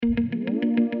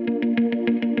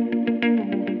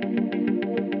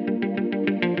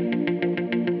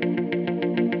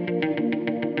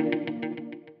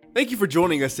Thank you for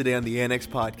joining us today on the Annex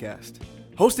Podcast,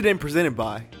 hosted and presented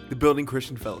by the Building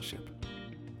Christian Fellowship.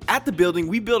 At the Building,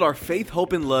 we build our faith,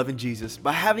 hope, and love in Jesus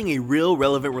by having a real,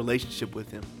 relevant relationship with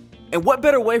Him. And what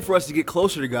better way for us to get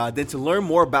closer to God than to learn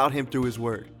more about Him through His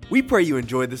Word? We pray you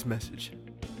enjoyed this message.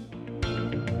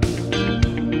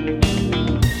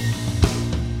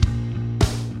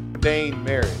 Ordained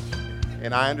marriage.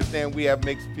 And I understand we have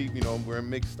mixed people, we're a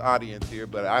mixed audience here,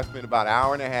 but I spent about an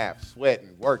hour and a half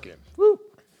sweating, working. Woo!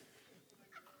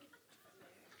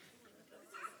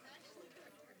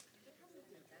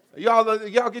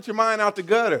 Y'all get your mind out the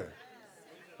gutter.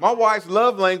 My wife's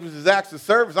love language is acts of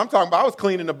service. I'm talking about I was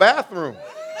cleaning the bathroom.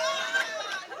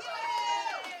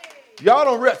 Y'all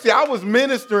don't see, I was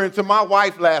ministering to my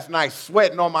wife last night,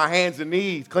 sweating on my hands and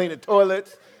knees, cleaning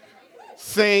toilets,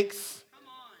 sinks.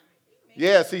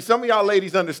 Yeah, see, some of y'all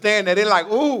ladies understand that. They're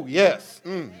like, ooh, yes,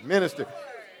 minister.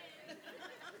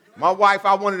 My wife,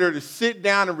 I wanted her to sit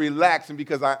down and relax, and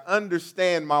because I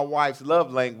understand my wife's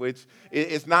love language,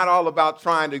 it's not all about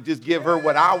trying to just give her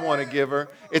what I want to give her.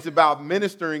 It's about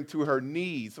ministering to her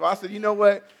needs. So I said, you know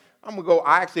what? I'm going to go.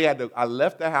 I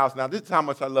left the house. Now, this is how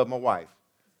much I love my wife.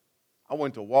 I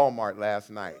went to Walmart last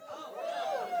night.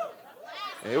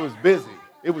 And it was busy.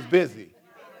 It was busy.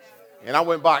 And I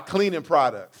went and bought cleaning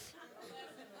products.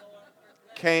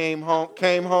 Came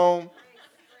home.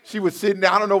 She was sitting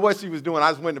there. I don't know what she was doing. I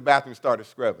just went in the bathroom and started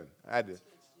scrubbing. I had to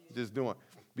just do it.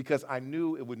 Because I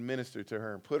knew it would minister to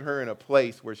her and put her in a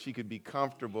place where she could be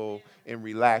comfortable and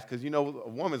relaxed. Because, a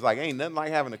woman's like, ain't nothing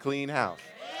like having a clean house.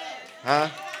 Huh?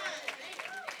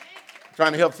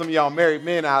 Trying to help some of y'all married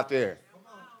men out there.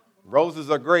 Roses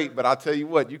are great, but I'll tell you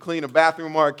what, you clean a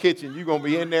bathroom or a kitchen, you're going to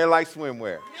be in there like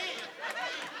swimwear.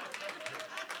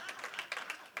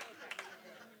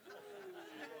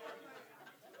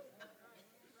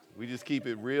 We just keep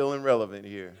it real and relevant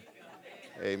here.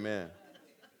 Amen.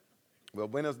 Well,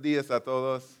 buenos días a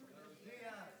todos.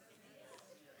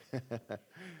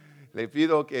 Le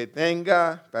pido que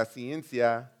tenga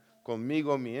paciencia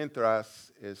conmigo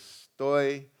mientras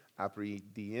estoy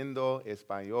aprendiendo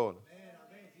español.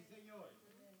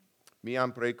 Me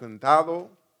han preguntado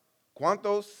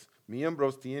cuántos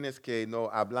miembros tienes que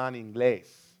no hablan inglés.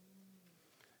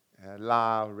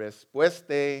 La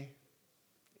respuesta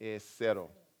es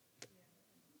cero.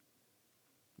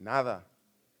 Nada.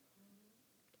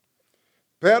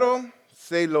 Pero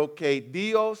sé lo que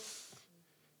Dios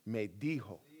me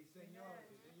dijo.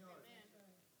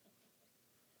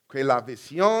 Que la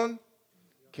visión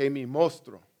que me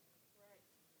mostró.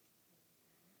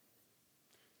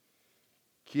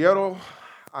 Quiero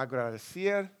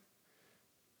agradecer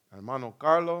a hermano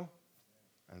Carlos,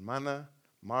 hermana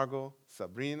Margot,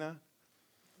 Sabrina,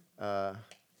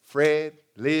 Fred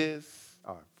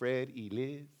y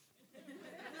Liz.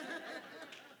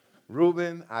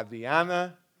 Rubén,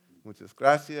 Adriana, muchas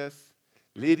gracias.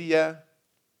 Lidia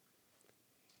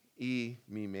y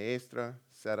mi maestra,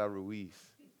 Sara Ruiz.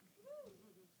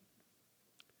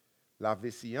 La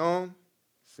visión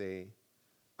se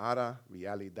hará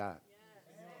realidad.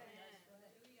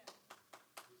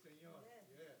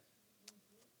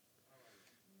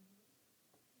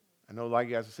 I know a lot of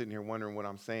you guys are sitting here wondering what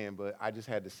I'm saying, but I just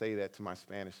had to say that to my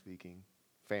Spanish-speaking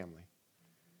family.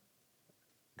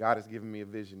 God has given me a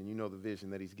vision, and you know the vision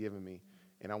that He's given me.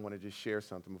 And I want to just share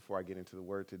something before I get into the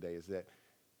word today, is that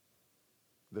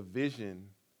the vision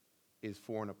is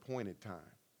for an appointed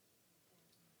time.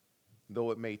 Though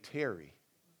it may tarry,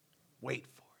 wait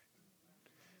for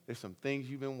it. There's some things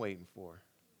you've been waiting for.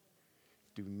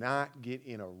 Do not get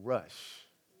in a rush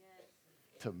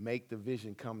to make the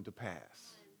vision come to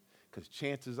pass, because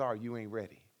chances are you ain't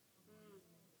ready.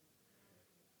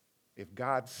 If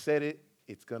God said it,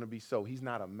 it's going to be so. He's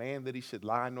not a man that He should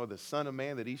lie, nor the son of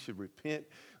man that He should repent.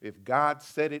 If God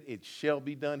said it, it shall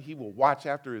be done. He will watch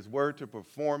after His word to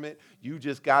perform it. You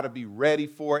just got to be ready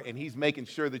for it, and He's making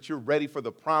sure that you're ready for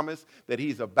the promise that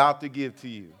He's about to give to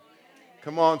you.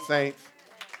 Come on, saints.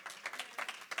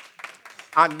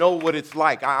 I know what it's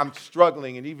like. I'm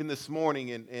struggling, and even this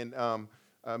morning, and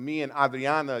me and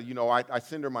Adriana, I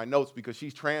send her my notes because she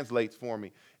translates for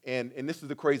me. And this is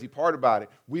the crazy part about it.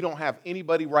 We don't have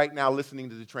anybody right now listening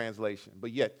to the translation,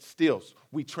 but yet still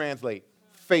we translate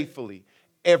faithfully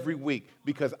every week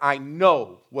because I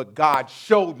know what God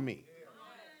showed me.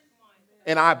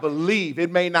 And I believe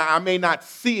I may not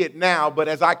see it now, but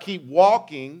as I keep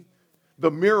walking, the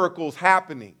miracle's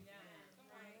happening.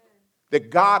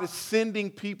 That God is sending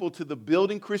people to the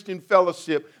Building Christian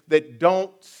Fellowship that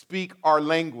don't speak our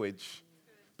language,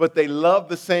 but they love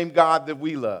the same God that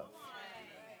we love.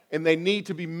 And they need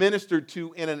to be ministered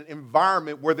to in an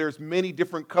environment where there's many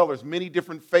different colors, many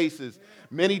different faces,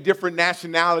 many different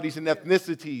nationalities and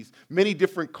ethnicities, many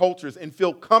different cultures, and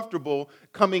feel comfortable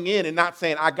coming in and not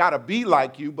saying, I got to be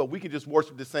like you, but we can just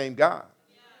worship the same God.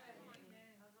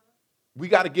 We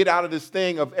got to get out of this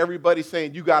thing of everybody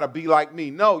saying, you got to be like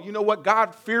me. No, you know what?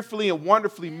 God fearfully and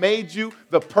wonderfully made you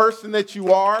the person that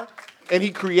you are, and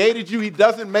he created you. He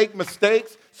doesn't make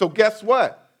mistakes. So guess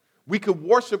what? We could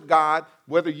worship God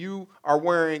whether you are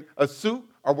wearing a suit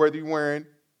or whether you're wearing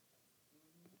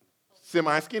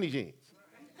semi-skinny jeans.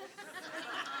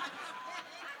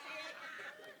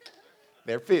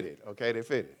 They're fitted, okay? They're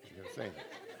fitted. You know what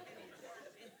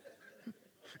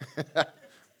I'm saying?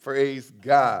 Praise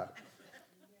God.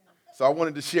 So I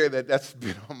wanted to share that. That's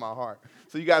been on my heart.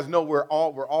 So you guys know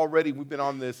we've been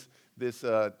on this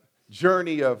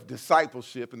journey of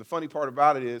discipleship. And the funny part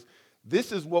about it is,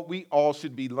 this is what we all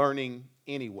should be learning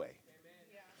anyway.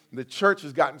 The church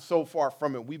has gotten so far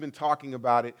from it. We've been talking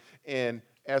about it. And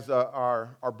as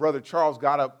our brother Charles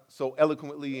got up so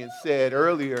eloquently and said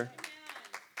earlier,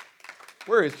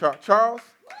 where is Charles? Charles?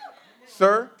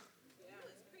 Sir?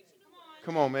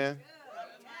 Come on, man.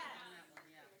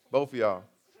 Both of y'all.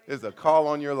 There's a call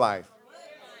on your life.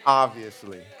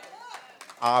 Obviously.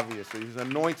 There's an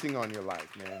anointing on your life,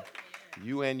 man.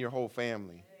 You and your whole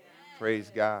family.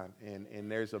 Praise God.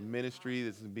 And there's a ministry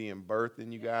that's being birthed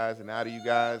in you guys and out of you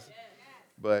guys.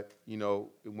 But, you know,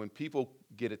 when people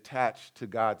get attached to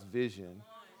God's vision,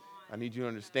 I need you to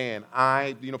understand,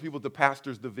 people, the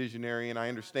pastor's the visionary, and I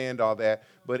understand all that,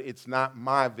 but it's not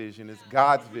my vision, it's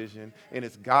God's vision, and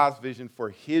it's God's vision for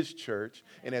his church.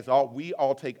 And as we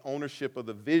all take ownership of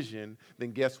the vision,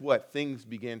 then guess what? Things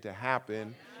begin to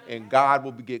happen, and God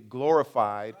will get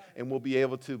glorified, and we'll be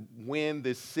able to win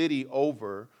this city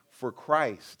over for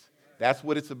Christ. That's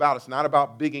what it's about. It's not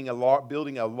about building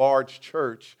a large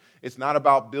church. It's not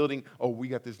about building, we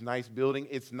got this nice building.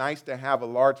 It's nice to have a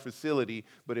large facility,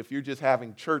 but if you're just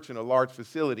having church in a large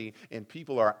facility and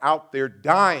people are out there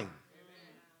dying,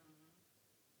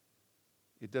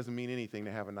 it doesn't mean anything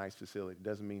to have a nice facility. It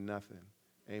doesn't mean nothing.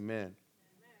 Amen.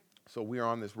 So we are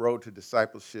on this road to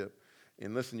discipleship.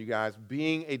 And listen, you guys,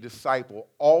 being a disciple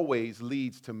always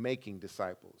leads to making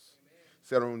disciples.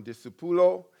 Ser un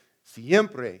discípulo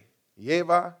siempre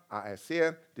lleva a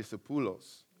hacer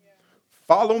discípulos.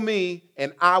 Follow me,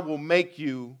 and I will make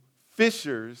you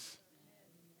fishers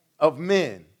of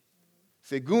men.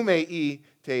 Segume y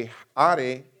te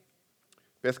haré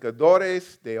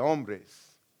pescadores de hombres.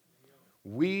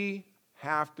 We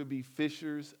have to be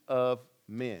fishers of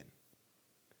men,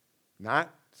 not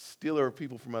stealer of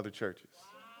people from other churches.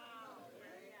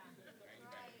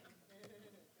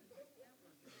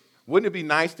 Wouldn't it be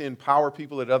nice to empower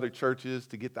people at other churches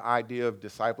to get the idea of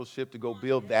discipleship, to go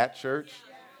build that church?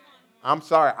 I'm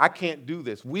sorry, I can't do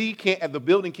this. We can't, the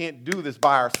building can't do this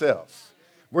by ourselves.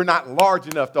 We're not large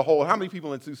enough to hold. How many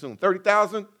people in Susoon?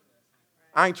 30,000?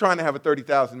 I ain't trying to have a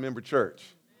 30,000 member church.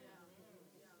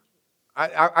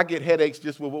 I get headaches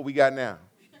just with what we got now.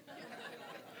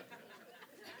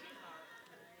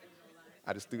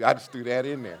 I just threw that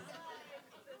in there.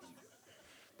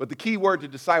 But the key word to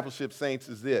discipleship, saints,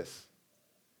 is this: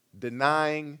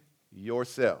 denying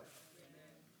yourself.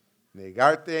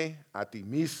 Negarte a ti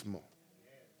mismo.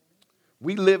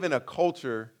 We live in a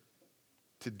culture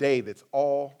today that's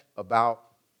all about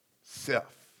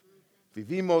self.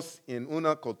 Vivimos en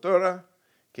una cultura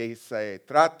que se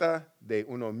trata de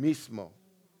uno mismo.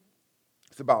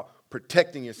 It's about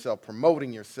protecting yourself,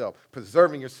 promoting yourself,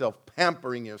 preserving yourself,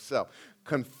 pampering yourself,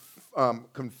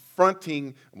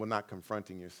 confronting, well, not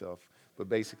confronting yourself, but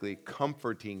basically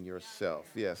comforting yourself.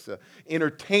 Yes,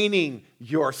 entertaining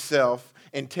yourself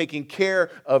and taking care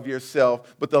of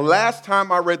yourself. But the last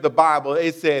time I read the Bible,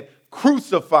 it said,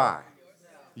 crucify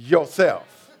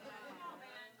yourself.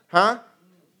 Huh?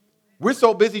 We're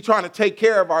so busy trying to take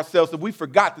care of ourselves that we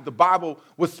forgot that the Bible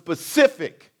was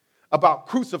specific about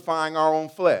crucifying our own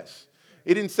flesh.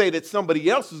 It didn't say that somebody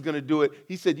else was going to do it.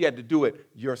 He said you had to do it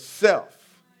yourself.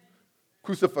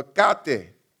 Crucificate.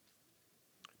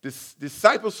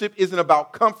 Discipleship isn't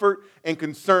about comfort and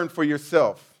concern for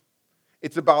yourself.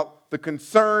 It's about the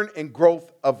concern and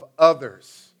growth of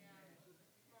others.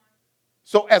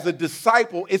 So as a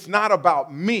disciple, it's not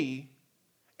about me.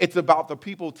 It's about the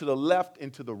people to the left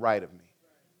and to the right of me.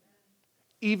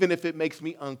 Even if it makes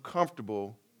me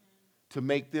uncomfortable to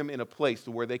make them in a place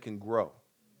to where they can grow.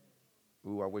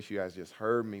 Ooh, I wish you guys just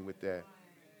heard me with that.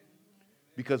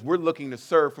 Because we're looking to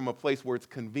serve from a place where it's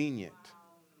convenient.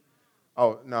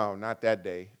 Oh, no, not that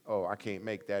day. Oh, I can't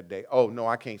make that day. Oh, no,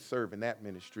 I can't serve in that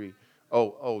ministry.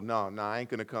 No, I ain't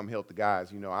going to come help the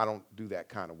guys. You know, I don't do that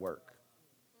kind of work.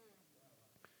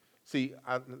 See,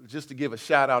 just to give a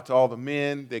shout out to all the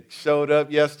men that showed up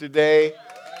yesterday.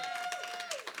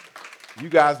 You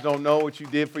guys don't know what you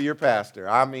did for your pastor.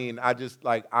 I mean, I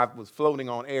was floating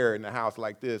on air in the house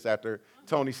like this after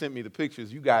Tony sent me the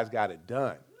pictures. You guys got it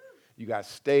done. You guys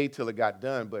stayed till it got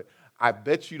done. But I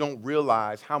bet you don't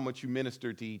realize how much you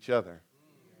ministered to each other.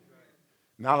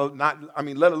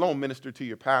 Let alone minister to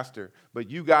your pastor, but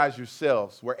you guys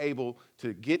yourselves were able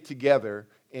to get together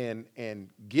and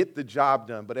get the job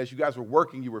done. But as you guys were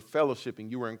working, you were fellowshipping,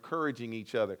 you were encouraging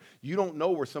each other. You don't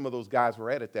know where some of those guys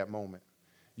were at that moment.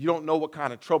 You don't know what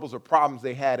kind of troubles or problems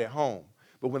they had at home.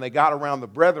 But when they got around the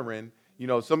brethren, you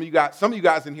know, some of you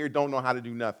guys in here don't know how to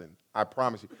do nothing. I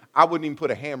promise you. I wouldn't even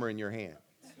put a hammer in your hand.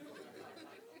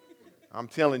 I'm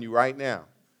telling you right now.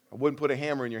 I wouldn't put a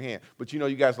hammer in your hand. But you know,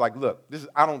 you guys are like, look,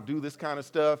 I don't do this kind of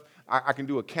stuff. I can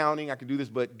do accounting. I can do this.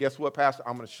 But guess what, Pastor?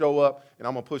 I'm going to show up and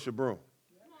I'm going to push a broom.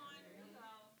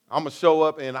 I'm going to show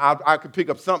up and I can pick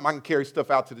up something. I can carry stuff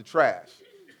out to the trash.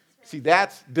 See,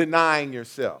 that's denying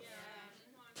yourself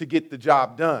to get the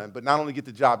job done. But not only get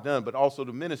the job done, but also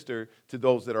to minister to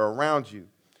those that are around you.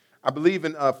 I believe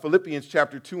in Philippians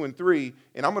chapter 2 and 3,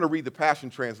 and I'm going to read the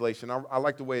Passion Translation. I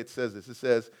like the way it says this. It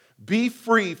says, be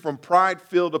free from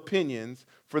pride-filled opinions,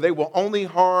 for they will only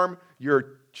harm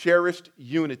your cherished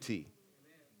unity.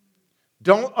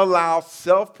 Don't allow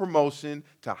self-promotion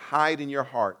to hide in your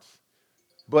hearts,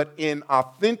 but in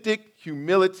authentic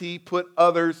humility, put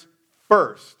others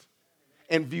first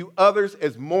and view others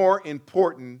as more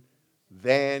important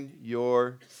than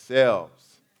yourselves.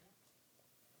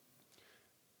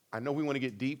 I know we want to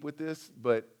get deep with this,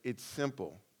 but it's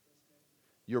simple.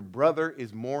 Your brother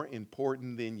is more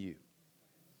important than you.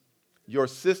 Your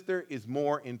sister is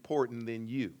more important than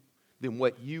you, than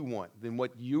what you want, than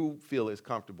what you feel is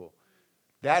comfortable.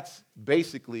 That's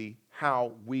basically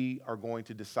how we are going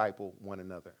to disciple one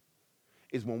another,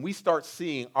 is when we start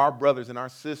seeing our brothers and our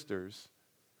sisters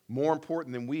more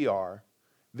important than we are,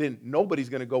 then nobody's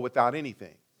going to go without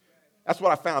anything. That's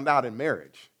what I found out in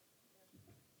marriage.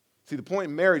 See, the point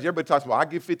in marriage, everybody talks about, I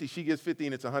give 50, she gives 50,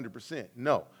 and it's 100%.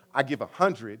 No, I give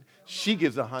 100, she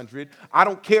gives 100. I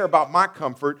don't care about my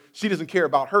comfort. She doesn't care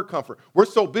about her comfort. We're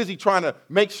so busy trying to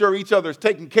make sure each other is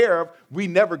taken care of, we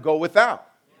never go without.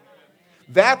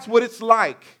 That's what it's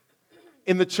like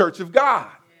in the church of God.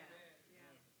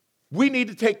 We need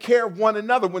to take care of one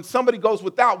another. When somebody goes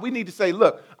without, we need to say,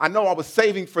 look, I know I was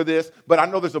saving for this, but I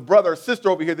know there's a brother or sister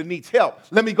over here that needs help.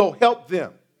 Let me go help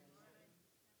them.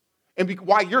 And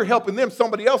while you're helping them,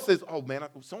 somebody else says, oh, man,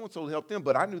 so-and-so helped them,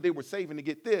 but I knew they were saving to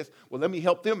get this. Well, let me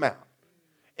help them out.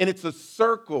 And it's a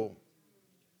circle.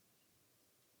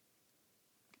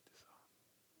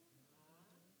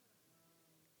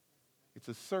 It's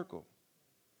a circle.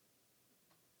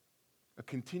 A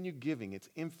continued giving. It's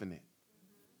infinite.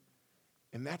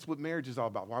 And that's what marriage is all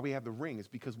about. Why we have the ring is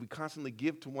because we constantly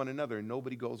give to one another and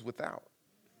nobody goes without.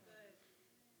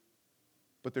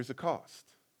 But there's a cost.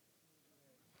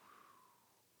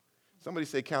 Somebody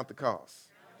say, count the cost.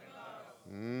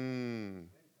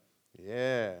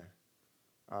 Yeah.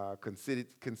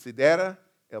 Considera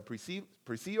el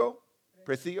precio.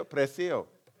 Gracias.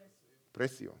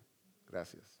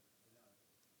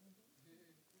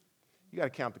 You got to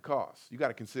count the cost. You got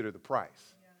to consider the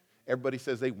price. Everybody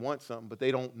says they want something, but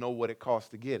they don't know what it costs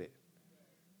to get it.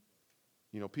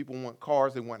 You know, people want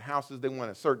cars, they want houses, they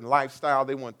want a certain lifestyle,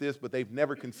 they want this, but they've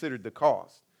never considered the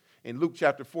cost. In Luke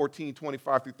chapter 14,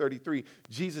 25 through 33,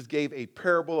 Jesus gave a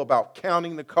parable about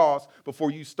counting the cost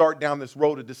before you start down this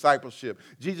road of discipleship.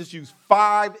 Jesus used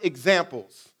 5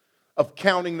 examples of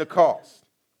counting the cost.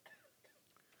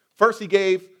 First, he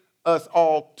gave us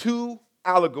all 2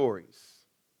 allegories.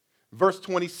 Verse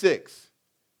 26,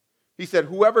 he said,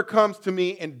 whoever comes to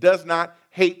me and does not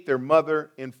hate their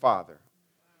mother and father.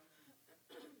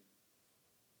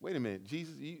 Wait a minute,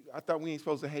 Jesus, I thought we ain't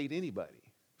supposed to hate anybody.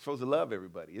 We're supposed to love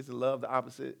everybody. Isn't love the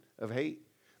opposite of hate?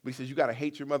 But he says you got to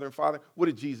hate your mother and father. What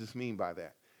did Jesus mean by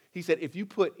that? He said, if you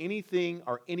put anything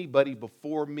or anybody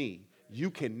before me, you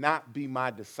cannot be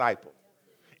my disciple.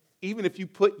 Even if you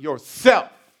put yourself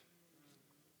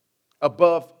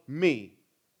above me,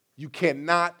 you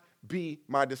cannot be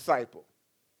my disciple.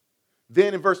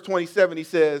 Then in verse 27, he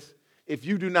says, if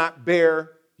you do not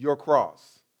bear your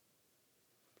cross.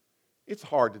 It's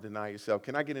hard to deny yourself.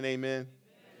 Can I get an amen?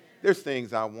 There's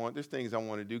things I want. There's things I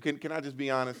want to do. Can I just be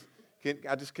honest? Can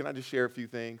I just share a few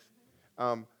things?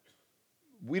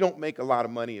 We don't make a lot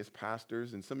of money as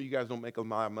pastors, and some of you guys don't make a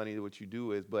lot of money what you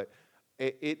do is, but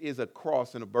it is a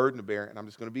cross and a burden to bear, and I'm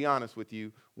just going to be honest with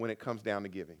you when it comes down to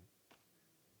giving.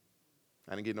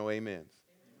 I didn't get no amens.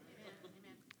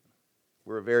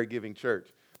 We're a very giving church.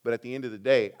 But at the end of the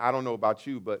day, I don't know about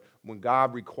you, but when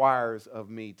God requires of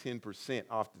me 10%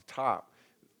 off the top,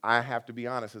 I have to be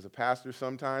honest as a pastor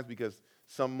sometimes, because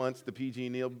some months the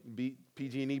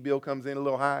PG&E bill comes in a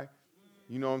little high.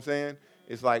 You know what I'm saying?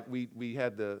 It's like we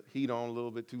had the heat on a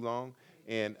little bit too long.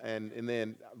 And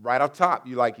then right off top,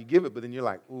 you give it, but then you're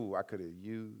like, ooh, I could have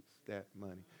used that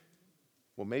money.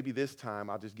 Well, maybe this time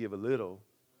I'll just give a little,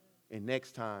 and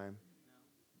next time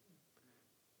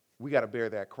we got to bear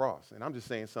that cross. And I'm just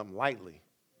saying something lightly.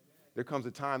 There comes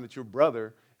a time that your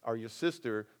brother or your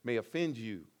sister may offend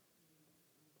you.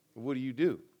 What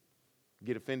do?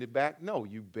 Get offended back? No,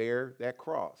 you bear that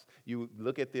cross. You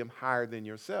look at them higher than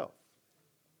yourself.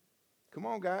 Come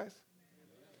on, guys.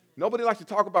 Nobody likes to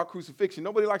talk about crucifixion.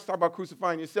 Nobody likes to talk about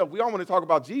crucifying yourself. We all want to talk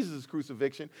about Jesus'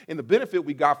 crucifixion and the benefit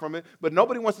we got from it, but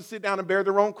nobody wants to sit down and bear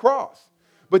their own cross.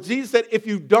 But Jesus said, if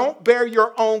you don't bear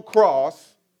your own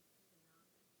cross,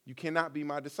 you cannot be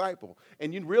my disciple.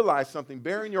 And you realize something,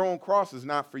 bearing your own cross is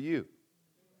not for you.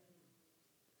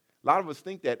 A lot of us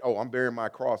think that, oh, I'm bearing my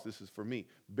cross, this is for me.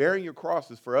 Bearing your cross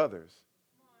is for others.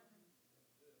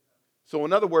 So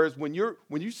in other words, when you're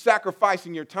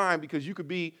sacrificing your time because you could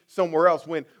be somewhere else,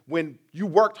 when you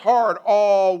worked hard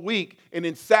all week and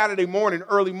then Saturday morning,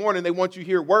 early morning, they want you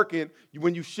here working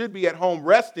when you should be at home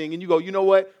resting, and you go, you know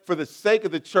what? For the sake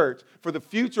of the church, for the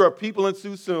future of people in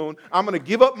Suisun, I'm going to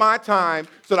give up my time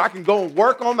so that I can go and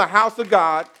work on the house of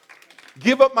God,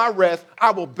 give up my rest.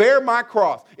 I will bear my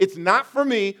cross. It's not for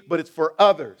me, but it's for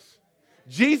others.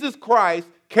 Jesus Christ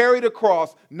carried a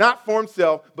cross, not for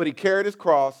himself, but he carried his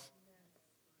cross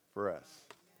for us.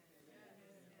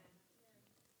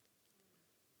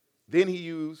 Then he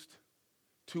used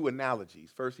two analogies.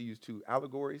 First, he used two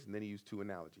allegories, and then he used two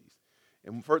analogies.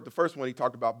 And the first one, he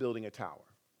talked about building a tower.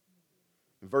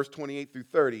 In verse 28 through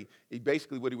 30,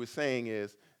 basically what he was saying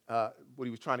is, what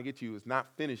he was trying to get you is not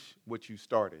finish what you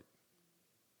started.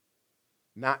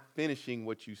 Not finishing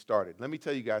what you started. Let me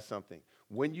tell you guys something.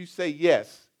 When you say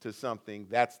yes to something,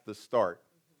 that's the start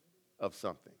of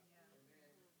something.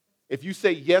 If you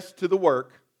say yes to the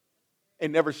work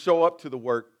and never show up to the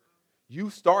work, you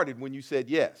started when you said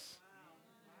yes.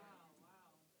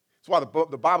 That's why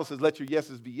the Bible says, let your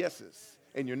yeses be yeses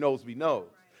and your noes be noes.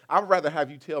 I'd rather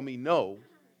have you tell me no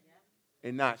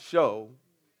and not show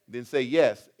than say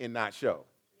yes and not show,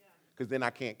 because then I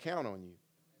can't count on you.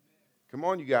 Come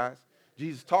on, you guys.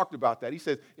 Jesus talked about that. He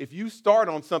says, if you start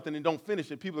on something and don't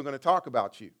finish it, people are going to talk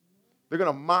about you. They're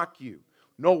going to mock you.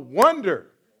 No wonder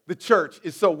the church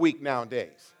is so weak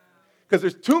nowadays, because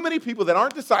there's too many people that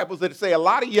aren't disciples that say a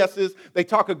lot of yeses. They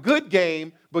talk a good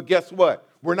game, but guess what?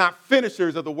 We're not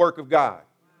finishers of the work of God.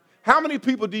 How many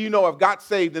people do you know have got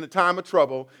saved in a time of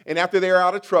trouble, and after they're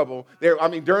out of trouble, during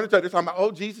the church, they're talking about,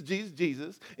 oh, Jesus, Jesus,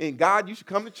 Jesus, and God, you should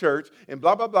come to church, and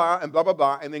blah, blah, blah, and blah, blah,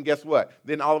 blah, and then guess what?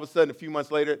 Then all of a sudden, a few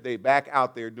months later, they back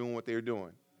out there doing what they're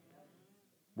doing.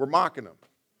 We're mocking them,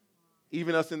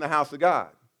 even us in the house of God.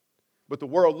 But the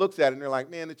world looks at it and they're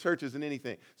like, man, the church isn't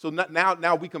anything. So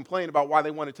now we complain about why they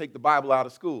want to take the Bible out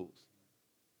of schools,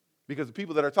 because the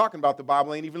people that are talking about the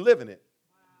Bible ain't even living it.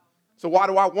 So why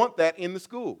do I want that in the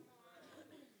school?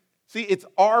 See, it's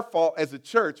our fault as a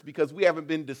church because we haven't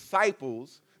been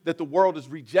disciples that the world is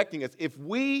rejecting us. If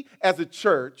we as a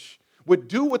church would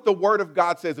do what the Word of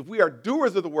God says, if we are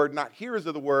doers of the Word, not hearers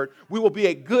of the Word, we will be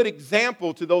a good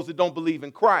example to those that don't believe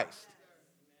in Christ.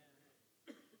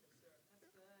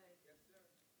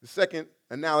 The second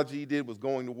analogy he did was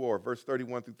going to war, verse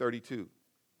 31 through 32.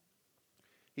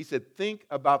 He said, think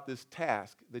about this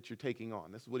task that you're taking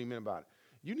on. This is what he meant about it.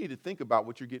 You need to think about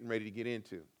what you're getting ready to get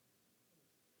into.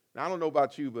 Now, I don't know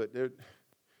about you, but this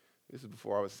is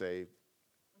before I was saved.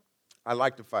 I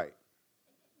like to fight.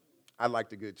 I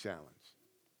liked a good challenge.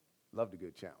 Loved a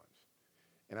good challenge.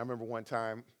 And I remember one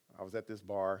time I was at this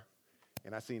bar,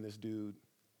 and I seen this dude,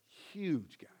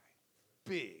 huge guy,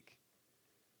 big.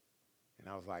 And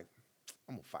I was like,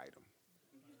 I'm going to fight him.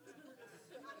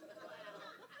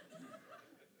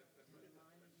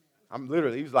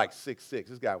 He was like 6'6".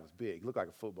 This guy was big. He looked like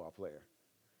a football player.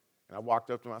 And I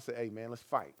walked up to him. I said, hey, man, let's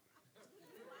fight.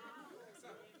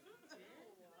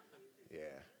 Yeah.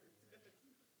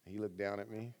 He looked down at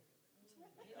me.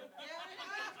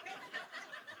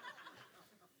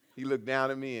 He looked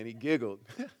down at me and he giggled.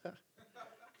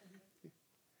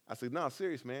 I said, no,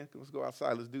 serious, man. Let's go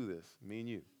outside. Let's do this, me and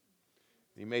you.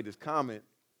 He made this comment.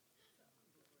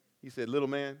 He said, little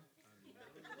man,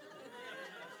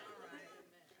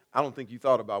 I don't think you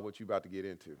thought about what you're about to get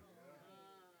into.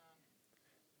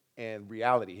 And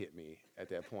reality hit me at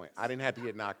that point. I didn't have to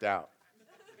get knocked out.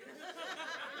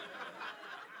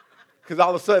 Because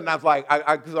all of a sudden I was like,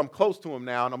 because I'm close to him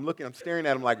now, and I'm staring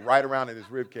at him like right around in his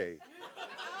rib cage.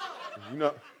 You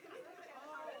know.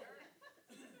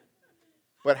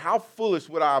 But how foolish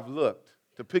would I have looked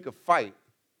to pick a fight?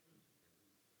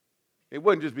 It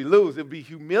wouldn't just be lose, it would be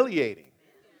humiliating.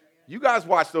 You guys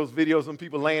watch those videos of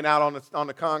people laying out on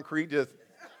the concrete just.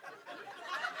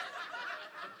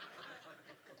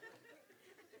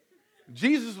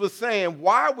 Jesus was saying,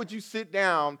 why would you sit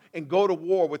down and go to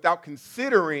war without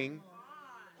considering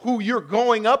who you're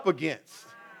going up against?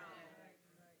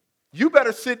 You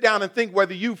better sit down and think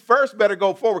whether you first better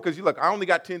go forward, because you look, I only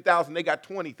got 10,000, they got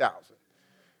 20,000.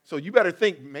 So you better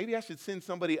think, maybe I should send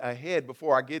somebody ahead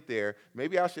before I get there.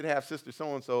 Maybe I should have sister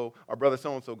so-and-so or brother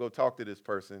so-and-so go talk to this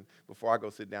person before I go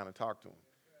sit down and talk to him.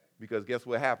 Because guess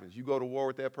what happens? You go to war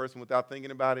with that person without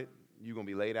thinking about it, you're going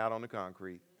to be laid out on the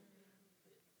concrete.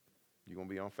 You're going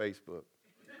to be on Facebook.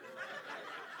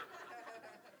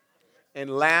 And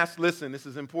last, listen, this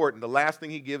is important. The last thing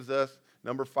he gives us,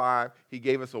 number 5, he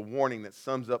gave us a warning that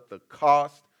sums up the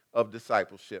cost of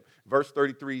discipleship. Verse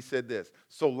 33 said this,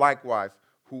 so likewise,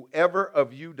 whoever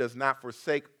of you does not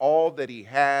forsake all that he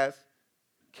has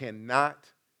cannot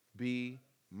be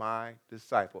my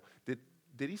disciple.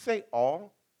 Did he say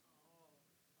all?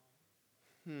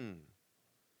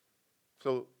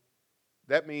 So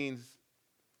that means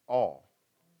all.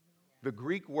 The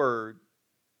Greek word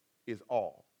is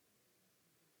all.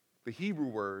 The Hebrew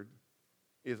word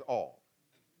is all.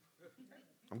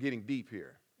 I'm getting deep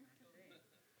here.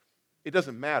 It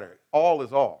doesn't matter. All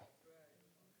is all.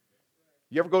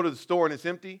 You ever go to the store and it's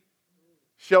empty?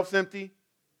 Shelf's empty?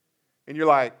 And you're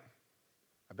like,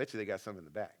 I bet you they got something in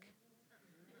the back.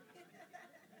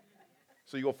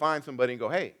 So you go find somebody and go,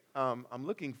 hey, I'm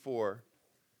looking for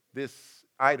this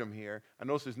item here. I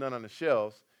notice there's none on the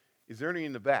shelves. Is there any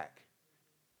in the back?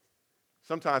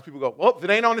 Sometimes people go, well, if it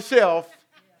ain't on the shelf,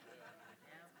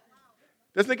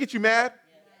 doesn't it get you mad?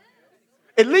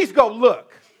 At least go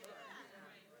look.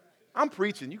 I'm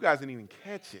preaching. You guys didn't even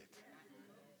catch it.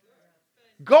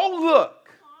 Go look.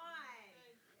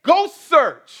 Go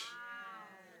search.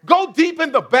 Go deep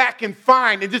in the back and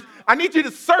find. And I need you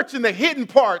to search in the hidden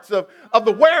parts of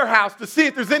the warehouse to see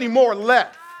if there's any more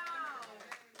left.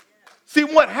 See,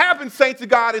 what happens, saints of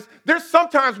God, is there's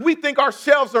sometimes we think our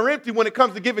shelves are empty when it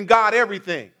comes to giving God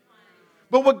everything.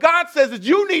 But what God says is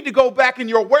you need to go back in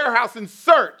your warehouse and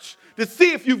search to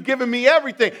see if you've given me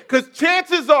everything. Because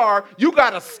chances are you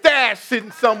got a stash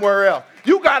sitting somewhere else.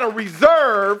 You got a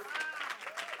reserve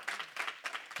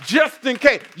just in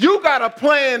case. You got a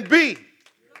plan B.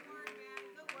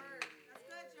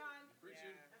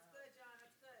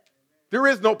 There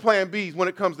is no plan B's when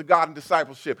it comes to God and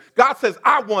discipleship. God says,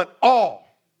 I want all.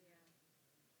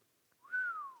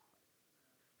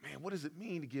 Man, what does it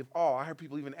mean to give all? I heard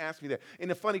people even ask me that. And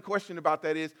the funny question about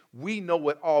that is, we know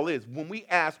what all is. When we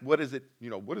ask, what does it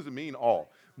mean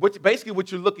all? Basically, what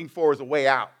you're looking for is a way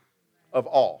out of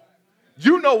all.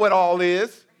 You know what all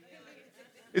is.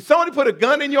 If somebody put a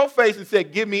gun in your face and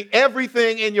said, give me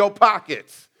everything in your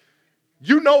pockets,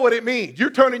 you know what it means.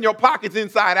 You're turning your pockets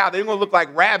inside out. They're going to look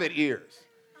like rabbit ears.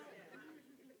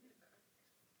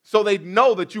 So they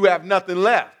know that you have nothing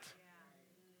left.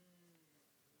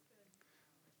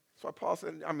 That's why Paul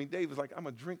said, David's like, I'm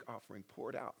a drink offering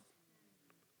poured out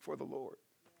for the Lord.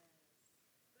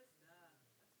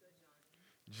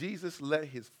 Jesus let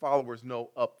his followers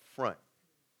know up front.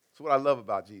 That's what I love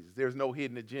about Jesus. There's no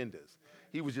hidden agendas.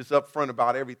 He was just up front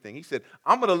about everything. He said,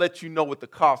 I'm going to let you know what the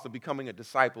cost of becoming a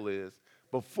disciple is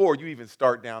before you even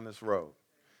start down this road.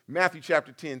 Matthew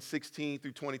chapter 10, 16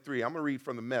 through 23. I'm going to read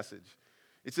from the Message.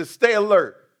 It says, stay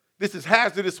alert. This is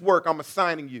hazardous work I'm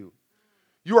assigning you.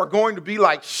 You are going to be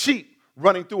like sheep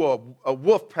running through a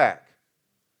wolf pack.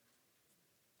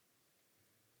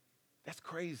 That's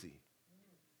crazy.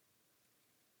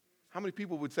 How many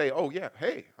people would say, oh yeah,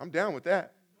 hey, I'm down with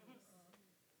that.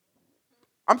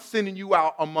 I'm sending you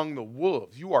out among the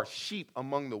wolves. You are sheep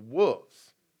among the wolves.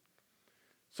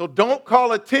 So don't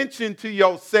call attention to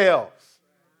yourselves.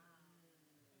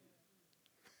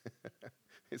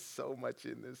 There's so much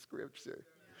in this scripture.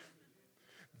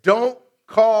 Don't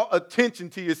call attention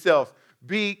to yourselves.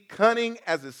 Be cunning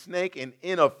as a snake and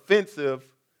inoffensive.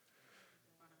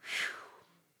 Whew.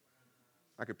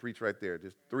 I could preach right there,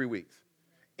 just 3 weeks.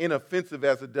 Inoffensive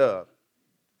as a dove.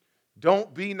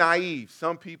 Don't be naive.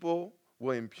 Some people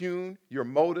will impugn your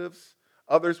motives.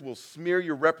 Others will smear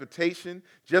your reputation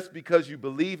just because you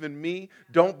believe in me.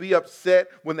 Don't be upset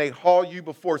when they haul you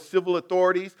before civil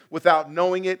authorities without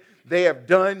knowing it. They have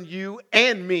done you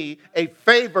and me a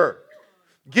favor,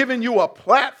 giving you a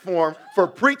platform for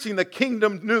preaching the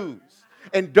kingdom news.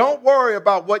 And don't worry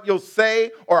about what you'll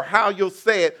say or how you'll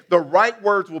say it. The right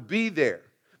words will be there.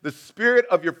 The Spirit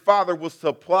of your Father will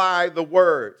supply the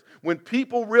words. When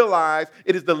people realize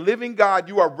it is the living God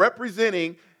you are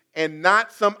representing and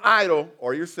not some idol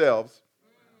or yourselves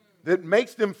that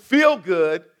makes them feel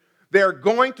good, they're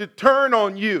going to turn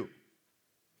on you.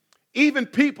 Even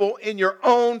people in your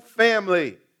own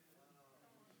family.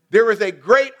 There is a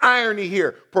great irony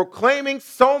here. Proclaiming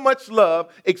so much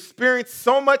love, experience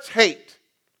so much hate,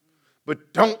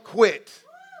 but don't quit.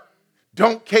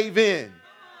 Don't cave in.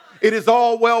 It is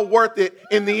all well worth it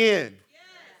in the end.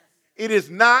 It is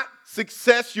not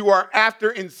success you are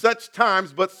after in such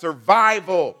times, but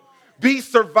survival. Be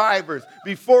survivors.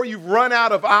 Before you run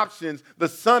out of options, the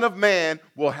Son of Man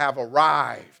will have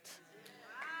arrived.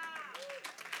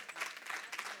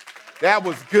 That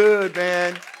was good,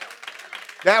 man.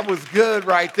 That was good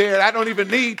right there. I don't even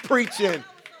need preaching.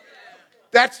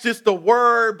 That's just the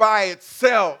word by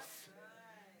itself.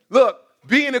 Look,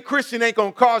 being a Christian ain't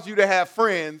going to cause you to have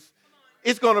friends.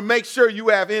 It's going to make sure you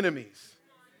have enemies.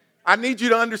 I need you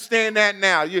to understand that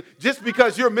now. Just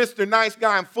because you're Mr. Nice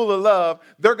Guy and full of love,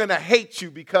 they're going to hate you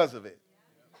because of it.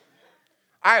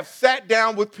 I have sat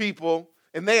down with people,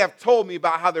 and they have told me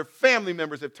about how their family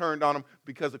members have turned on them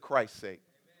because of Christ's sake.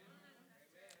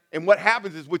 And what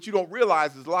happens is what you don't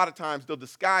realize is a lot of times they'll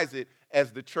disguise it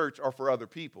as the church or for other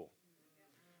people.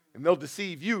 And they'll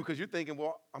deceive you because you're thinking,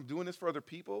 well, I'm doing this for other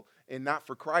people and not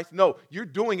for Christ. No, you're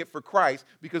doing it for Christ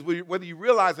because whether you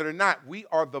realize it or not, we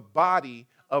are the body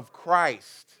of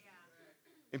Christ.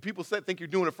 And people think you're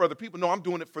doing it for other people. No, I'm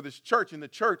doing it for this church, and the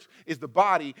church is the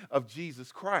body of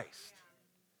Jesus Christ.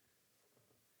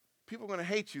 People are going to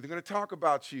hate you. They're going to talk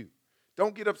about you.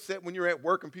 Don't get upset when you're at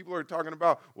work and people are talking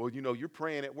about, well, you're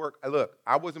praying at work. Look,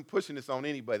 I wasn't pushing this on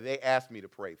anybody. They asked me to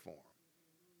pray for them.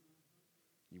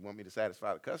 You want me to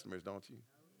satisfy the customers, don't you?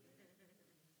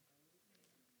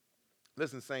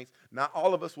 Listen, saints, not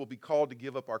all of us will be called to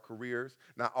give up our careers.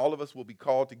 Not all of us will be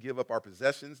called to give up our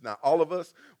possessions. Not all of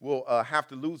us will have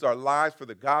to lose our lives for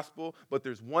the gospel. But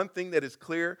there's one thing that is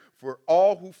clear for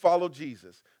all who follow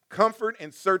Jesus. Comfort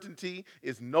and certainty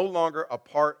is no longer a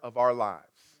part of our lives.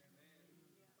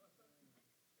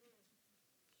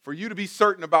 For you to be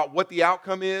certain about what the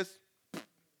outcome is,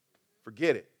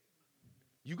 forget it.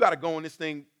 You got to go in this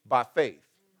thing by faith.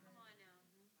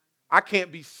 I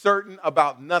can't be certain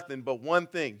about nothing but one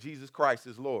thing: Jesus Christ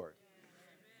is Lord.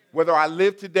 Whether I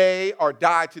live today or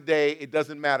die today, it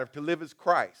doesn't matter. To live is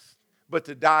Christ, but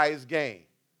to die is gain.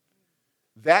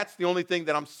 That's the only thing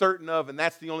that I'm certain of, and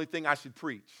that's the only thing I should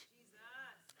preach.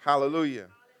 Hallelujah.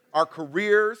 Our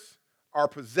careers, our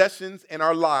possessions, and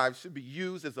our lives should be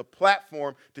used as a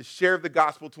platform to share the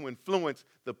gospel, to influence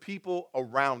the people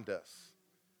around us.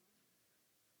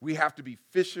 We have to be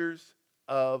fishers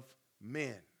of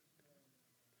men.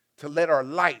 To let our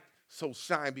light so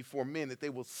shine before men that they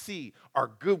will see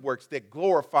our good works that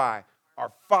glorify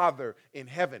our Father in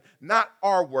heaven. Not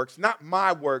our works, not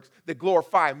my works that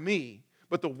glorify me,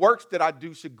 but the works that I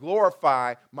do should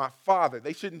glorify my Father.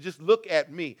 They shouldn't just look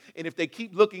at me. And if they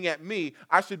keep looking at me,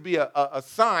 I should be a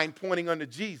sign pointing unto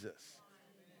Jesus.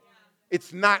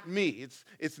 It's not me.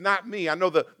 It's not me. I know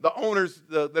the owners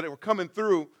that were coming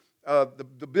through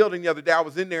the building the other day. I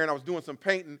was in there and I was doing some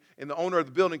painting, and the owner of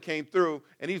the building came through,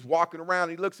 and he's walking around.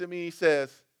 And he looks at me and he says,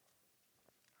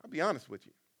 I'll be honest with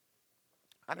you.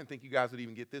 I didn't think you guys would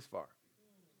even get this far.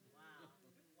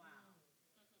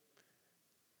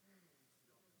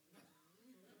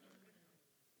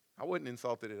 I wasn't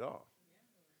insulted at all,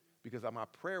 because my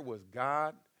prayer was,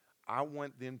 God, I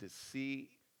want them to see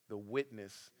the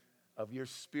witness of your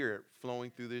Spirit flowing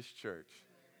through this church.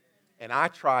 And I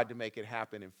tried to make it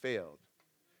happen and failed.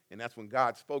 And that's when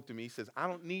God spoke to me. He says, I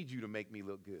don't need you to make me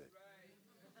look good.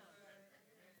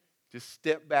 Just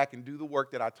step back and do the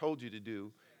work that I told you to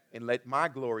do and let my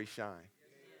glory shine.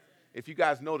 If you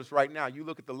guys notice right now, you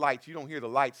look at the lights, you don't hear the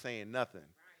light saying nothing.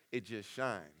 It just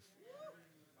shines.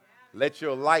 Let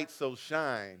your light so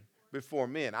shine before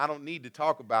men. I don't need to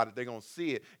talk about it. They're going to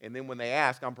see it. And then when they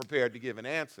ask, I'm prepared to give an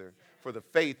answer for the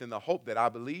faith and the hope that I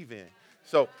believe in.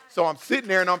 So I'm sitting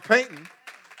there and I'm painting.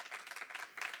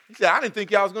 He said, I didn't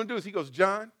think y'all was going to do this. He goes,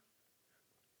 John,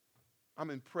 I'm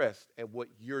impressed at what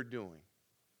you're doing.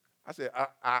 I said,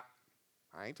 I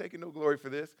ain't taking no glory for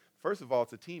this. First of all,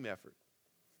 it's a team effort,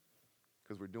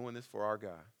 because we're doing this for our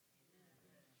God.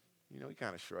 He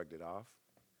kind of shrugged it off.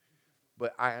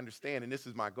 But I understand, and this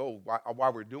is my goal, why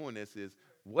we're doing this is,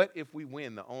 what if we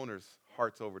win the owner's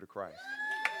hearts over to Christ?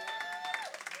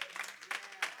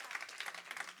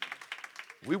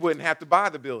 We wouldn't have to buy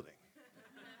the building.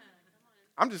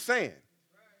 I'm just saying.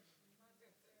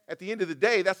 At the end of the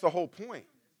day, that's the whole point.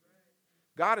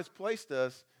 God has placed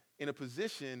us in a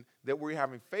position that we're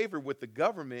having favor with the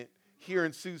government. here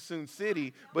in Suisun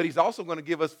City, but he's also going to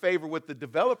give us favor with the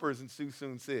developers in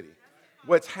Suisun City.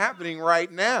 What's happening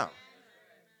right now.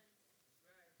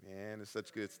 Man, it's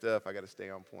such good stuff. I got to stay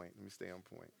on point. Let me stay on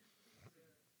point.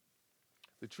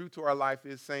 The truth to our life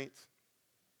is, saints,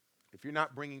 if you're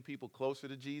not bringing people closer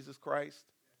to Jesus Christ,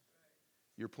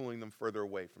 you're pulling them further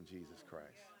away from Jesus Christ.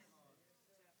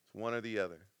 It's one or the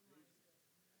other.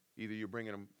 Either you're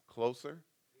bringing them closer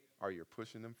or you're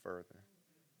pushing them further.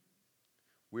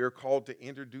 We are called to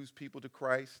introduce people to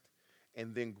Christ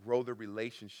and then grow the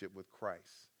relationship with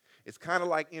Christ. It's kind of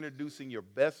like introducing your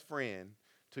best friend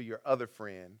to your other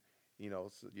friend. You know,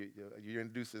 so you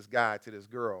introduce this guy to this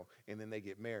girl, and then they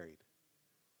get married.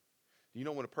 You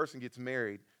know, when a person gets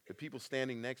married, the people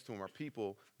standing next to them are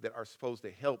people that are supposed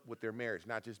to help with their marriage,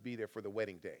 not just be there for the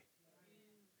wedding day.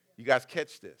 You guys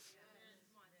catch this?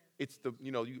 It's the,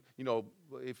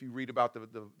 if you read about the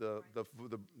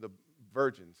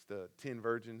virgins, the 10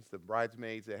 virgins, the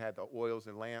bridesmaids that had the oils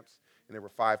and lamps, and there were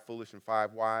 5 foolish and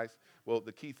 5 wise. Well,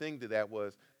 the key thing to that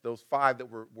was those 5 that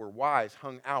were wise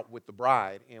hung out with the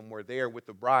bride and were there with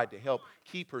the bride to help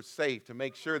keep her safe, to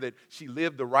make sure that she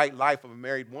lived the right life of a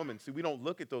married woman. See, we don't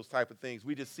look at those type of things.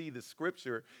 We just see the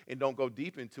scripture and don't go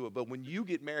deep into it. But when you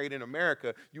get married in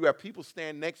America, you have people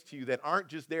stand next to you that aren't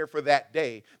just there for that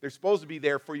day. They're supposed to be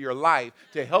there for your life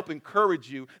to help encourage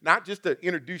you, not just to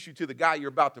introduce you to the guy you're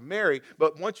about to marry,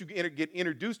 but once you get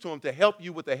introduced to him, to help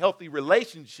you with a healthy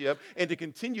relationship and to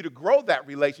continue to grow that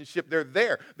relationship. They're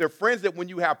there. They're friends that when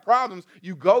you have problems,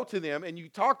 you go to them and you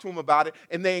talk to them about it,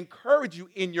 and they encourage you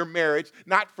in your marriage,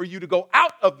 not for you to go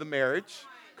out of the marriage.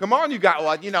 Come on, you got,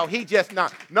 well, he just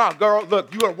not. No, girl,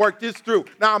 look, you got to work this through.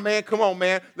 Nah, man, come on,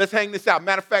 man. Let's hang this out.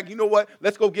 Matter of fact, you know what?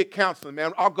 Let's go get counseling,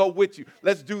 man. I'll go with you.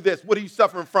 Let's do this. What are you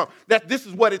suffering from? This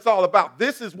is what it's all about.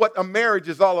 This is what a marriage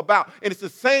is all about. And it's the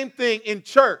same thing in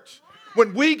church.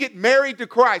 When we get married to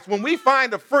Christ, when we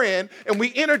find a friend and we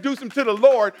introduce them to the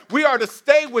Lord, we are to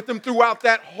stay with them throughout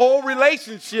that whole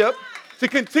relationship to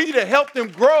continue to help them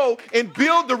grow and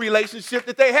build the relationship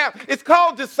that they have. It's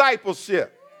called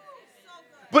discipleship.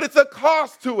 But it's a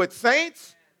cost to it,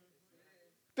 saints.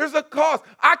 There's a cost.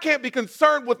 I can't be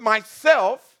concerned with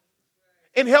myself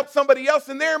and help somebody else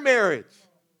in their marriage.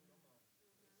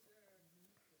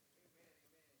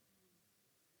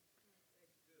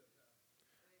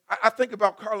 I think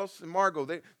about Carlos and Margot.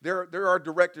 They're our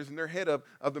directors and they're head of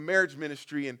the marriage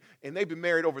ministry, and they've been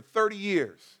married over 30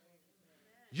 years.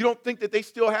 You don't think that they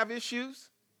still have issues?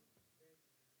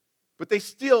 But they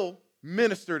still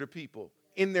minister to people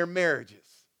in their marriages.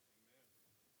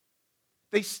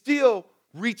 They still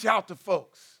reach out to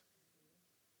folks,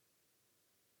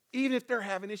 even if they're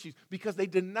having issues, because they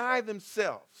deny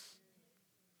themselves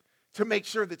to make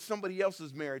sure that somebody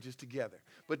else's marriage is together.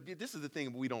 But this is the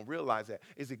thing we don't realize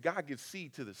is that God gives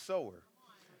seed to the sower.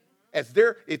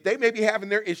 If they may be having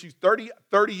their issues, 30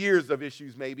 years of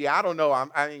issues maybe, I don't know,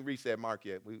 I ain't reached that mark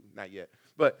yet, not yet.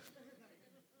 But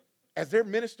as they're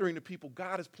ministering to people,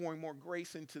 God is pouring more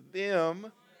grace into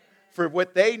them for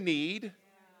what they need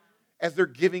as they're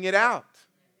giving it out.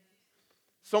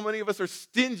 So many of us are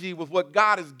stingy with what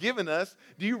God has given us.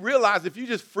 Do you realize if you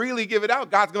just freely give it out,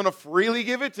 God's going to freely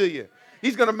give it to you?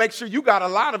 He's going to make sure you got a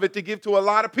lot of it to give to a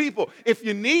lot of people. If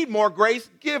you need more grace,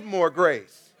 give more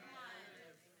grace.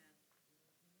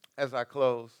 As I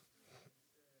close,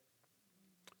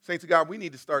 saints of God, we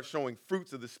need to start showing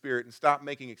fruits of the Spirit and stop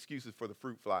making excuses for the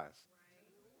fruit flies.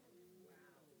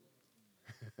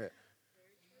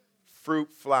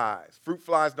 Fruit flies. Fruit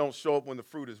flies don't show up when the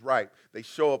fruit is ripe. They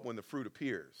show up when the fruit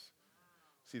appears.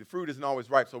 See, the fruit isn't always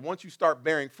ripe. So once you start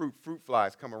bearing fruit, fruit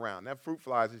flies come around. That fruit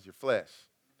flies is your flesh.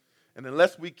 And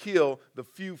unless we kill the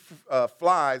few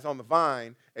flies on the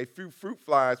vine, a few fruit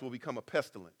flies will become a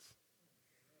pestilence.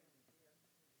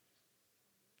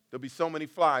 There'll be so many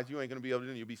flies you ain't going to be able to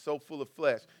do it. You'll be so full of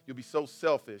flesh. You'll be so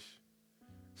selfish.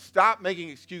 Stop making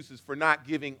excuses for not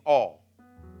giving all.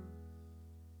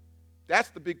 That's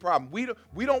the big problem.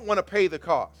 We don't want to pay the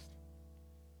cost.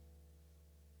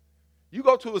 You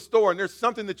go to a store and there's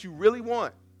something that you really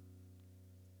want,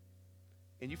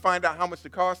 and you find out how much the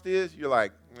cost is, you're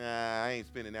like, nah, I ain't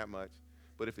spending that much.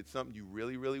 But if it's something you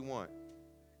really, really want,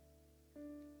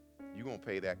 you're going to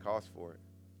pay that cost for it.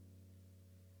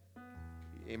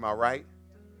 Am I right?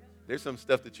 There's some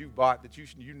stuff that you bought that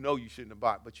you know you shouldn't have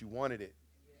bought, but you wanted it.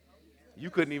 You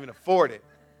couldn't even afford it.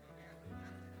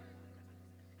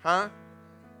 Huh?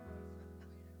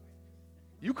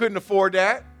 You couldn't afford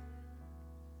that.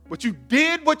 But you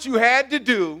did what you had to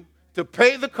do to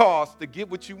pay the cost to get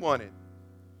what you wanted.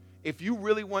 If you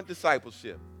really want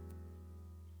discipleship,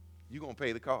 you're going to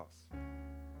pay the cost.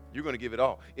 You're going to give it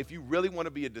all. If you really want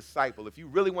to be a disciple, if you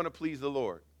really want to please the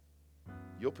Lord,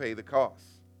 you'll pay the cost.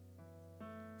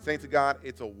 Saints of God,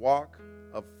 it's a walk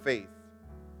of faith.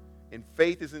 And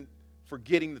faith isn't for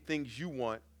getting the things you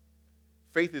want.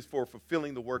 Faith is for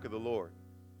fulfilling the work of the Lord.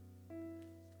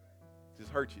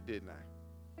 Just hurt you, didn't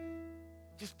I?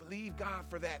 Just believe God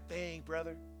for that thing,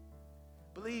 brother.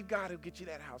 Believe God will get you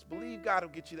that house. Believe God will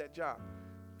get you that job.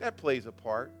 That plays a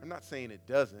part. I'm not saying it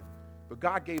doesn't. But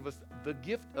God gave us the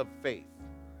gift of faith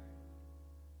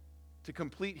to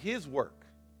complete his work.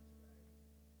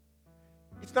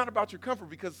 It's not about your comfort,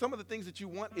 because some of the things that you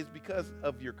want is because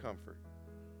of your comfort.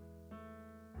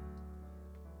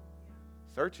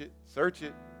 Search it. Search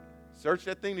it. Search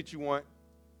that thing that you want.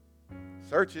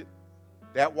 Search it.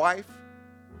 That wife,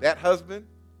 that husband,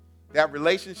 that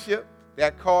relationship,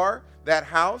 that car, that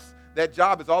house, that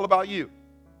job is all about you.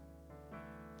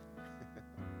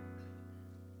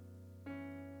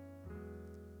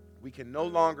 We can no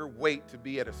longer wait to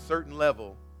be at a certain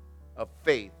level of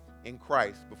faith in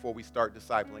Christ before we start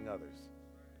discipling others.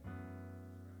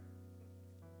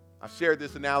 I've shared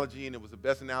this analogy, and it was the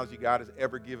best analogy God has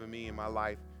ever given me in my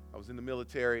life. I was in the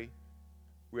military.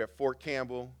 We were at Fort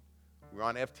Campbell. We were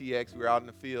on FTX. We were out in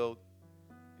the field.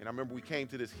 And I remember we came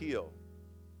to this hill.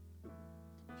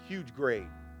 Huge grade.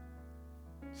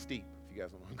 Steep, if you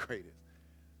guys don't know what grade is.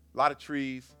 A lot of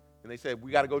trees. And they said,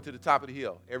 we got to go to the top of the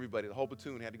hill. Everybody, the whole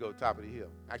platoon had to go to the top of the hill.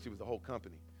 Actually, it was the whole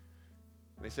company.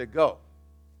 And they said, go.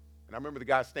 And I remember the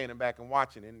guys standing back and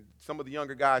watching. And some of the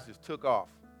younger guys just took off.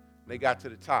 And they got to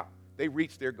the top. They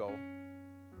reached their goal.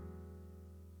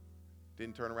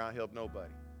 Didn't turn around and help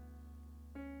nobody.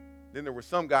 Then there were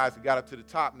some guys that got up to the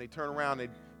top, and they turned around. They'd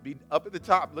be up at the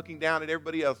top looking down at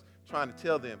everybody else, trying to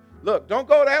tell them, look, don't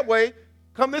go that way.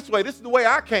 Come this way. This is the way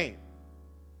I came.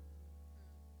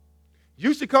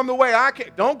 You should come the way I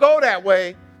came. Don't go that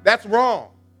way. That's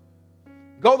wrong.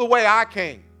 Go the way I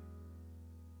came.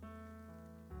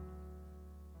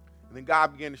 And then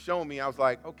God began to show me. I was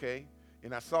like, okay.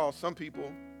 And I saw some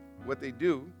people, what they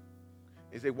do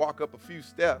is they walk up a few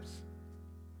steps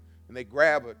and they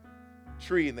grab a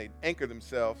tree and they anchor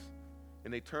themselves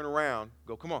and they turn around,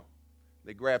 go, come on.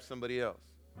 They grab somebody else.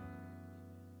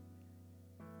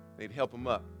 They'd help them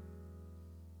up.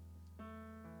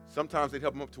 Sometimes they'd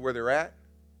help them up to where they're at,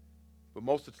 but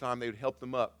most of the time they would help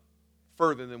them up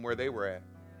further than where they were at.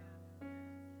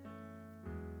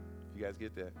 You guys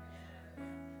get that?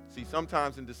 See,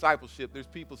 sometimes in discipleship, there's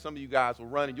people, some of you guys will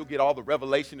run and you'll get all the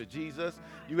revelation of Jesus.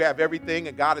 You have everything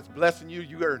and God is blessing you.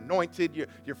 You are anointed.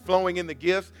 You're flowing in the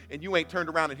gifts, and you ain't turned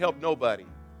around and helped nobody.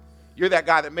 You're that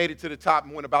guy that made it to the top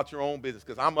and went about your own business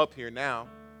because I'm up here now.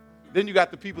 Then you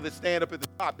got the people that stand up at the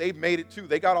top. They've made it too.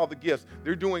 They got all the gifts.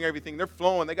 They're doing everything. They're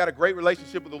flowing. They got a great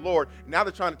relationship with the Lord. Now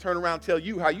they're trying to turn around and tell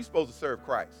you how you're supposed to serve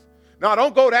Christ. No,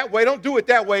 don't go that way. Don't do it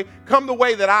that way. Come the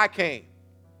way that I came.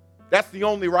 That's the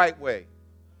only right way.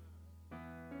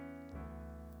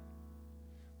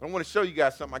 But I want to show you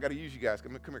guys something. I got to use you guys.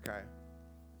 Come here, Kaya.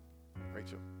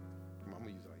 Rachel. Come on, I'm going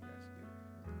to use all you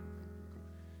guys.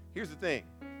 Here's the thing.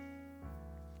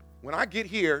 When I get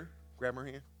here, grab her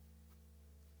hand.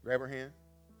 Grab her hand.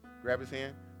 Grab his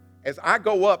hand. As I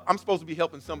go up, I'm supposed to be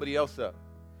helping somebody else up.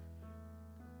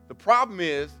 The problem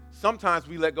is, sometimes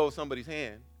we let go of somebody's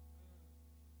hand,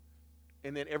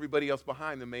 and then everybody else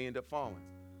behind them may end up falling.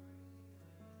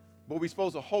 But we're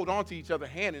supposed to hold on to each other's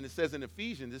hand, and it says in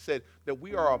Ephesians, it said that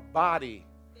we are a body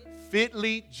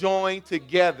fitly joined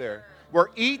together, where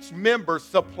each member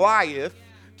supplieth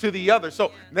to the other.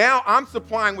 So now I'm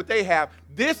supplying what they have.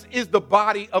 This is the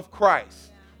body of Christ.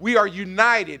 We are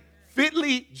united,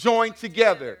 fitly joined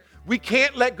together. We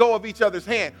can't let go of each other's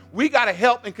hand. We got to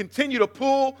help and continue to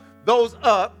pull those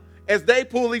up as they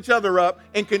pull each other up,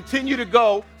 and continue to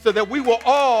go so that we will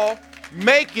all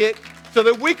make it, so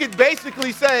that we could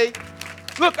basically say,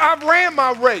 look, I've ran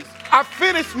my race. I've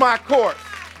finished my course.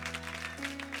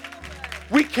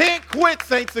 We can't quit,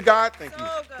 saints of God. Thank you.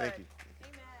 Thank you.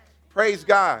 Praise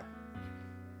God.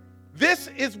 This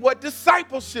is what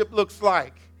discipleship looks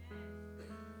like.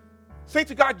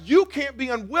 Saints of God, you can't be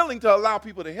unwilling to allow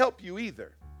people to help you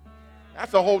either.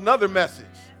 That's a whole nother message.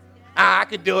 I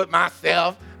can do it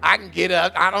myself. I can get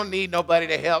up. I don't need nobody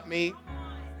to help me.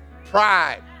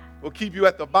 Pride will keep you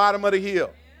at the bottom of the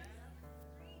hill.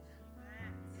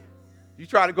 You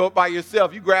try to go up by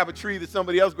yourself. You grab a tree that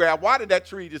somebody else grabbed. Why did that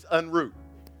tree just unroot?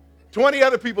 20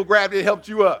 other people grabbed it and helped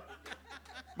you up.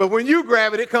 But when you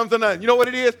grab it, it comes undone. You know what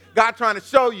it is? God trying to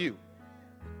show you.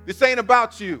 This ain't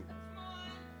about you.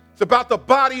 It's about the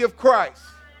body of Christ.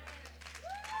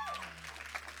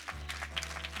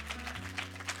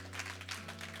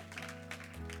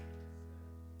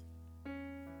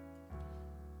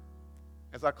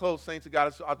 As I close, saints of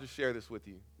God, I'll just share this with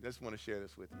you. I just want to share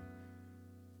this with you.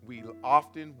 we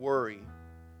often worry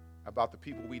about the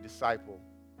people we disciple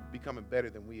becoming better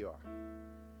than we are.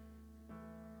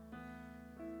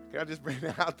 Can I just bring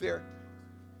that out there?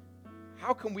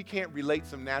 How come we can't relate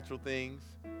some natural things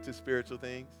to spiritual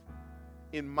things?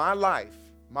 In my life,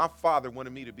 my father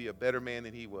wanted me to be a better man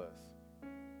than he was.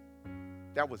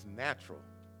 That was natural.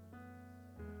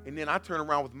 And then I turn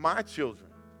around with my children.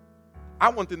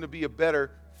 I want them to be a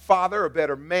better father, a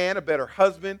better man, a better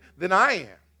husband than I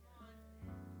am.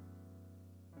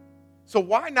 So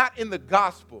why not in the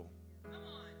gospel?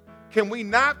 Can we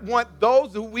not want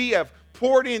those who we have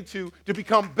poured into to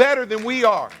become better than we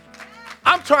are?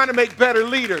 I'm trying to make better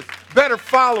leaders, better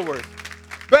followers,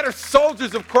 better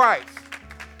soldiers of Christ.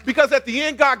 Because at the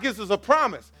end, God gives us a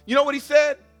promise. You know what he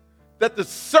said? That the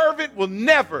servant will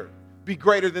never be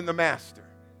greater than the master.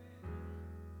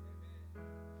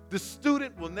 The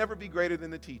student will never be greater than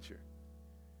the teacher.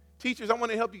 Teachers, I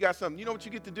want to help you guys something. You know what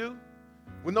you get to do?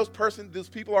 When those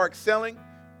people are excelling,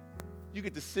 you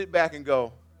get to sit back and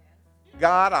go,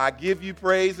 God, I give you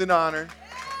praise and honor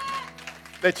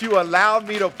that you allowed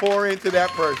me to pour into that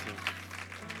person.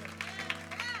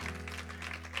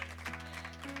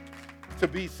 To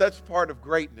be such part of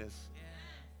greatness.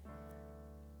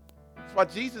 That's why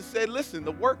Jesus said, listen,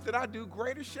 the work that I do,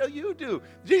 greater shall you do.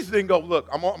 Jesus didn't go, look,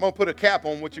 I'm going to put a cap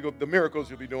on the miracles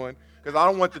you'll be doing because I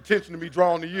don't want the attention to be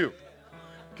drawn to you.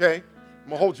 Okay? I'm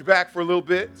going to hold you back for a little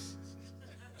bit.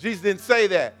 Jesus didn't say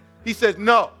that. He said,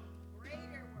 no.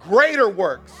 Greater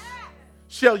works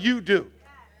shall you do.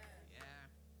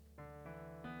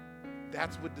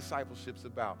 That's what discipleship's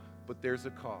about. But there's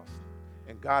a cost.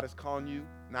 And God is calling you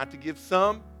not to give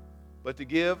some, but to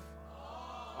give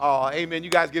all. Amen.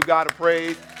 You guys give God a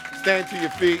praise. Stand to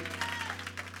your feet.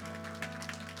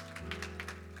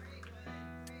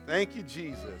 Thank you,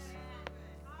 Jesus.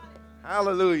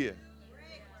 Hallelujah.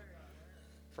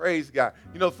 Praise God.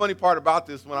 You know, the funny part about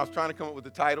this, when I was trying to come up with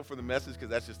the title for the message, because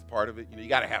that's just a part of it, you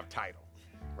got to have a title,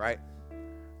 right?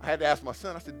 I had to ask my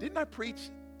son, I said, didn't I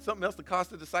preach something else, the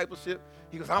cost of discipleship?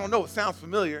 He goes, I don't know. It sounds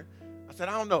familiar. I said,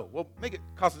 I don't know. Well, make it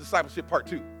cost of discipleship part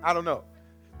 2. I don't know.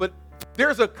 But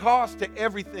there's a cost to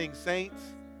everything, saints.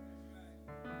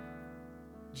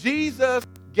 Jesus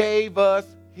gave us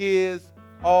his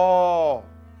all.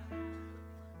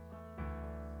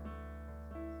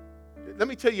 Let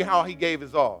me tell you how he gave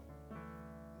his all.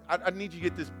 I need you to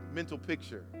get this mental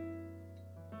picture.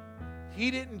 He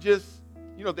didn't just,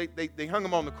 they hung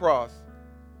him on the cross.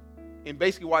 And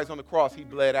basically while he's on the cross, he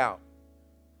bled out.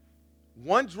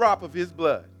 One drop of his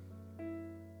blood.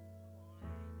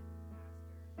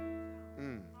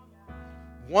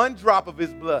 One drop of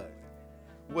his blood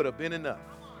would have been enough.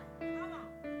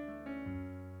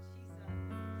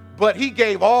 But he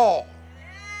gave all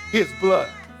his blood.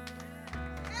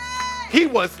 He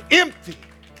was empty.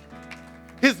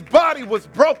 His body was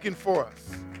broken for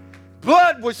us.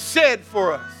 Blood was shed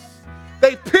for us.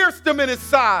 They pierced him in his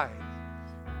side.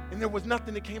 And there was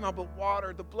nothing that came out but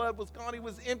water. The blood was gone. He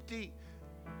was empty.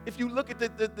 If you look at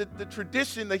the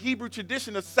tradition, the Hebrew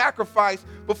tradition of sacrifice,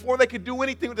 before they could do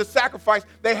anything with the sacrifice,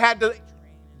 they had to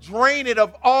drain it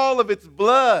of all of its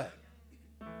blood,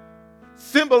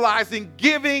 symbolizing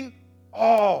giving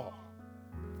all.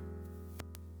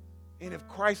 And if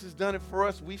Christ has done it for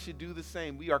us, we should do the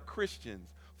same. We are Christians,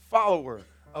 followers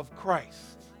of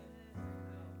Christ.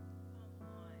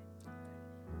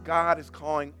 God is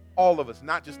calling all of us,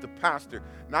 not just the pastor,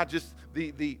 not just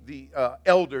the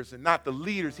elders and not the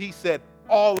leaders. He said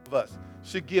all of us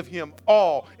should give him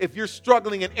all. If you're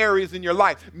struggling in areas in your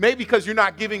life, maybe because you're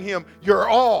not giving him your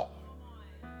all,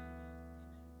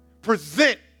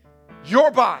 present your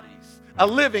bodies a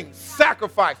living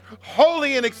sacrifice,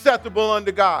 holy and acceptable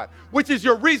unto God, which is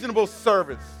your reasonable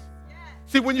service.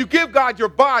 See, when you give God your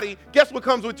body, guess what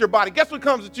comes with your body? Guess what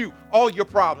comes with you? All your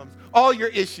problems, all your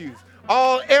issues,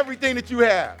 everything that you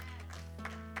have.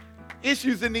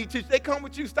 Issues that need to, they come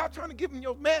with you. Stop trying to give them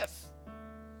your mess.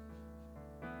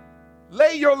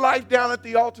 Lay your life down at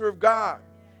the altar of God.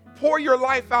 Pour your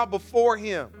life out before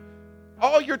him.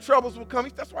 All your troubles will come.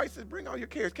 That's why he says, bring all your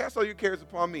cares. Cast all your cares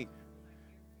upon me.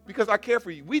 Because I care for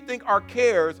you. We think our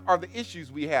cares are the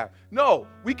issues we have. No,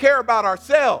 we care about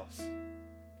ourselves.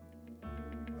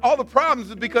 All the problems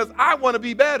is because I want to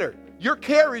be better. Your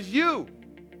care is you.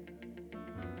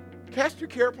 Cast your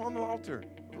care upon the altar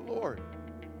of the Lord.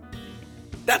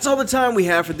 That's all the time we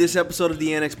have for this episode of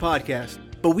the Annex Podcast.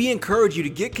 But we encourage you to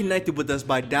get connected with us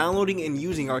by downloading and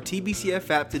using our TBCF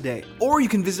app today. Or you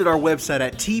can visit our website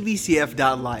at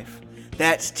tbcf.life.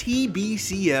 That's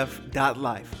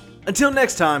tbcf.life. Until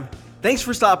next time, thanks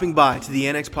for stopping by to the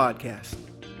Annex Podcast.